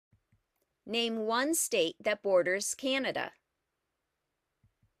Name one state that borders Canada.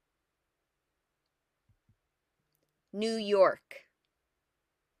 New York.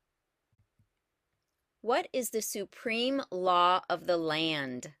 What is the supreme law of the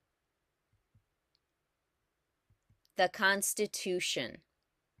land? The Constitution.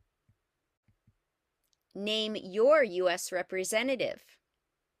 Name your U.S. representative.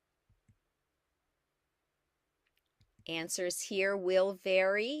 Answers here will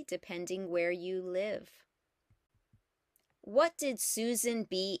vary depending where you live. What did Susan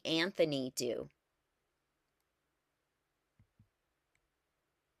B. Anthony do?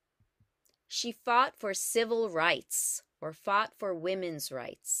 She fought for civil rights or fought for women's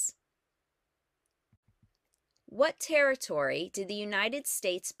rights. What territory did the United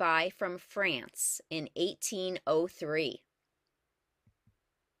States buy from France in 1803?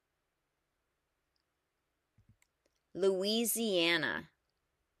 Louisiana.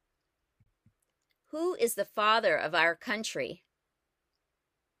 Who is the father of our country?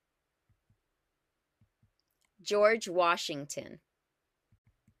 George Washington.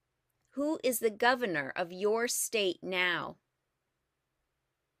 Who is the governor of your state now?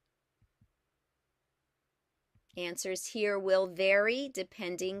 Answers here will vary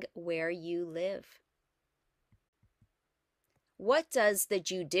depending where you live. What does the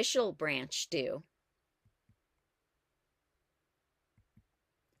judicial branch do?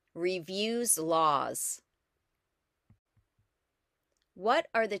 Reviews laws. What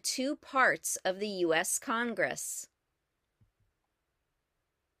are the two parts of the U.S. Congress?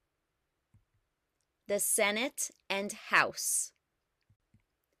 The Senate and House.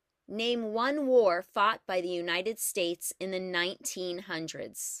 Name one war fought by the United States in the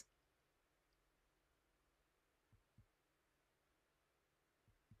 1900s.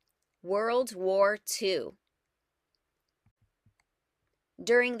 World War II.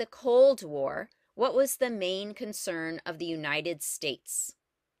 During the Cold War, what was the main concern of the United States?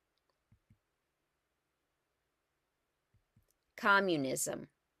 Communism.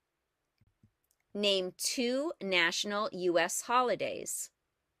 Name two national U.S. holidays.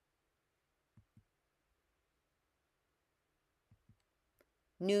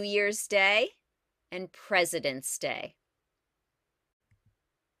 New Year's Day and President's Day.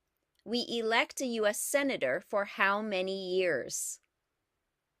 We elect a U.S. Senator for how many years?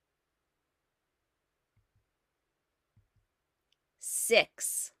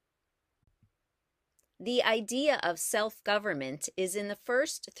 6. The idea of self-government is in the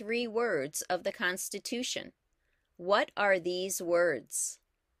first 3 words of the Constitution. What are these words?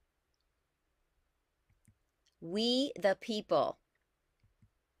 We the people.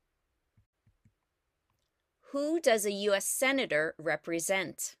 Who does a U.S. Senator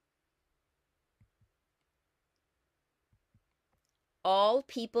represent? All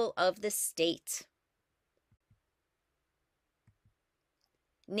people of the state.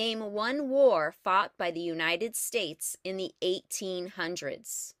 Name one war fought by the United States in the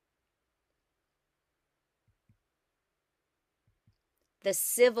 1800s. The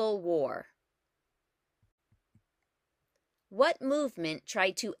Civil War. What movement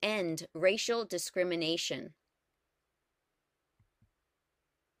tried to end racial discrimination?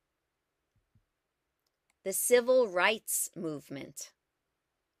 The Civil Rights Movement.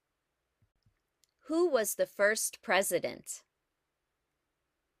 Who was the first president?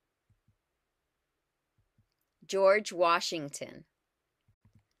 George Washington.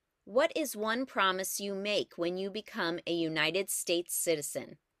 What is one promise you make when you become a United States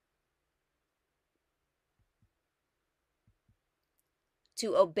citizen?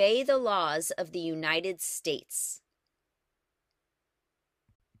 To obey the laws of the United States.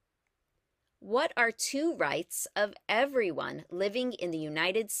 What are 2 rights of everyone living in the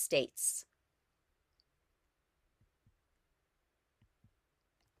United States?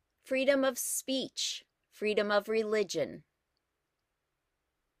 Freedom of speech, freedom of religion.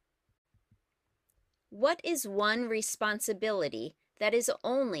 What is one responsibility that is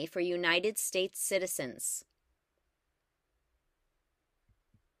only for United States citizens?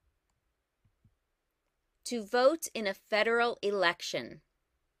 To vote in a federal election.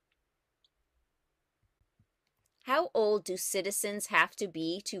 How old do citizens have to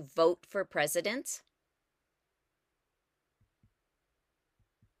be to vote for president?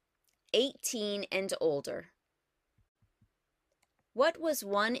 18 and older. What was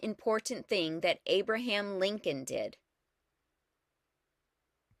one important thing that Abraham Lincoln did?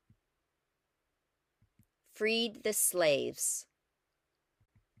 Freed the slaves.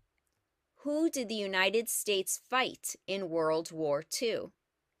 Who did the United States fight in World War II?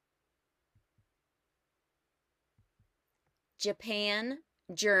 Japan,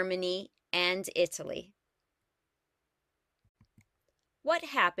 Germany, and Italy. What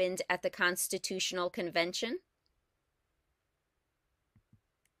happened at the Constitutional Convention?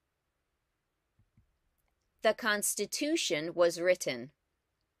 The Constitution was written.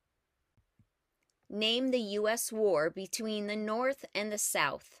 Name the U.S. war between the North and the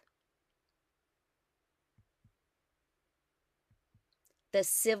South. The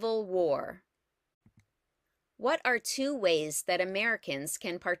Civil War. What are two ways that Americans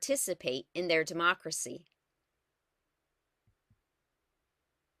can participate in their democracy?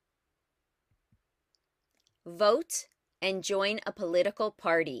 Vote and join a political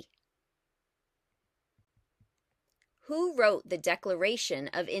party. Who wrote the Declaration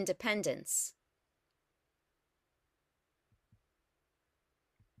of Independence?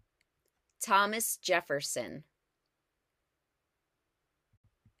 Thomas Jefferson.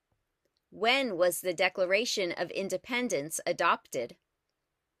 When was the Declaration of Independence adopted?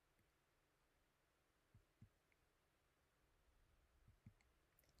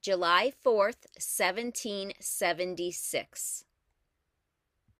 July 4th, 1776.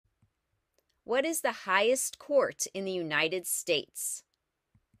 What is the highest court in the United States?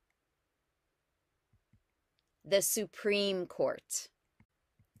 The Supreme Court.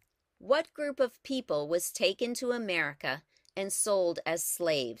 What group of people was taken to America and sold as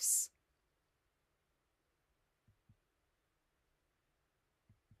slaves?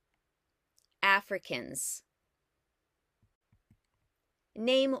 Africans.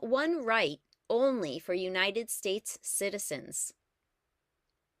 Name one right only for United States citizens.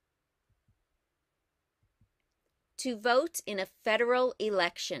 To vote in a federal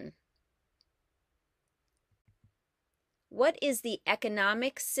election. What is the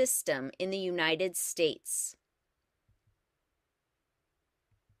economic system in the United States?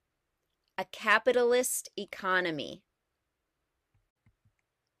 A capitalist economy.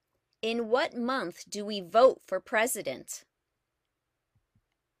 In what month do we vote for president?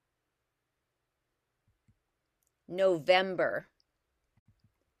 November.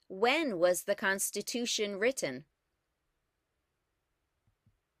 When was the Constitution written?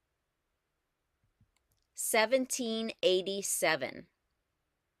 1787.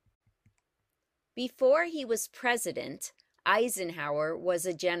 Before he was president, Eisenhower was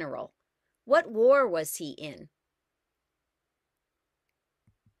a general. What war was he in?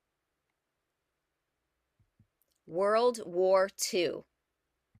 World War II.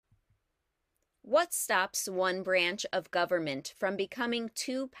 What stops one branch of government from becoming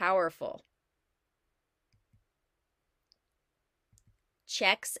too powerful?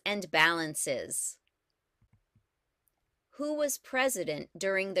 Checks and balances. Who was president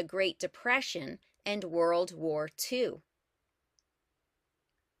during the Great Depression and World War II?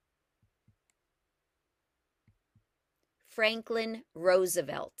 Franklin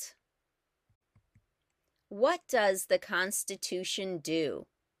Roosevelt. What does the Constitution do?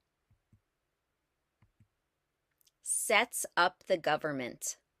 Sets up the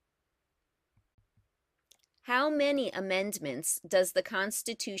government. How many amendments does the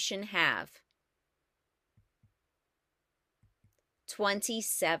Constitution have?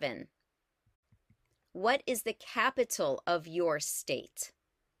 27. What is the capital of your state?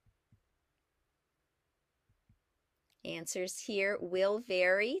 Answers here will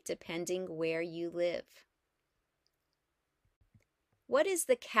vary depending where you live. What is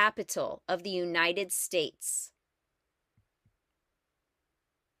the capital of the United States?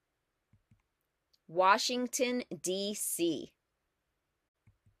 Washington, D.C.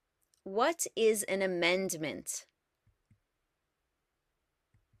 What is an amendment?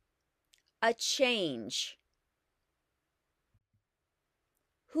 A change.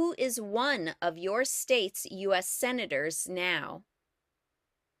 Who is one of your state's U.S. senators now?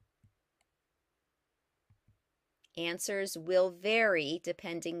 Answers will vary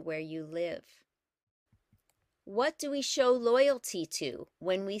depending where you live. What do we show loyalty to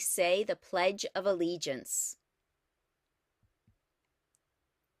when we say the Pledge of Allegiance?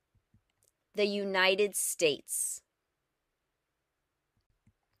 The United States.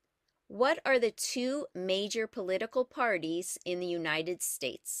 What are the two major political parties in the United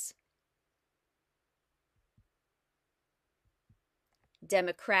States?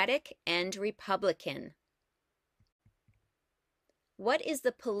 Democratic and Republican. What is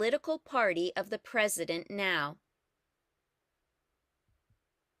the political party of the president now?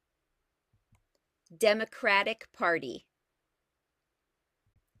 Democratic Party.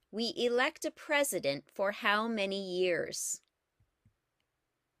 We elect a president for how many years?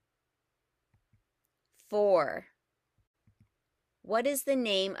 4. What is the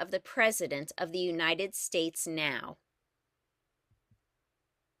name of the President of the United States now?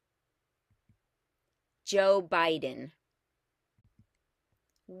 Joe Biden.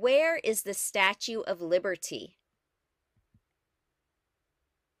 Where is the Statue of Liberty?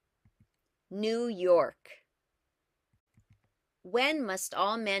 New York. When must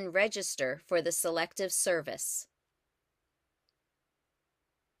all men register for the Selective Service?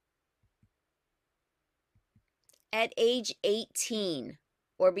 At age 18,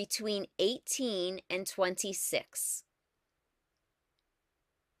 or between 18 and 26.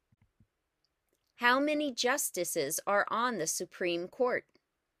 How many justices are on the Supreme Court?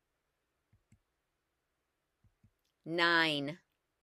 9.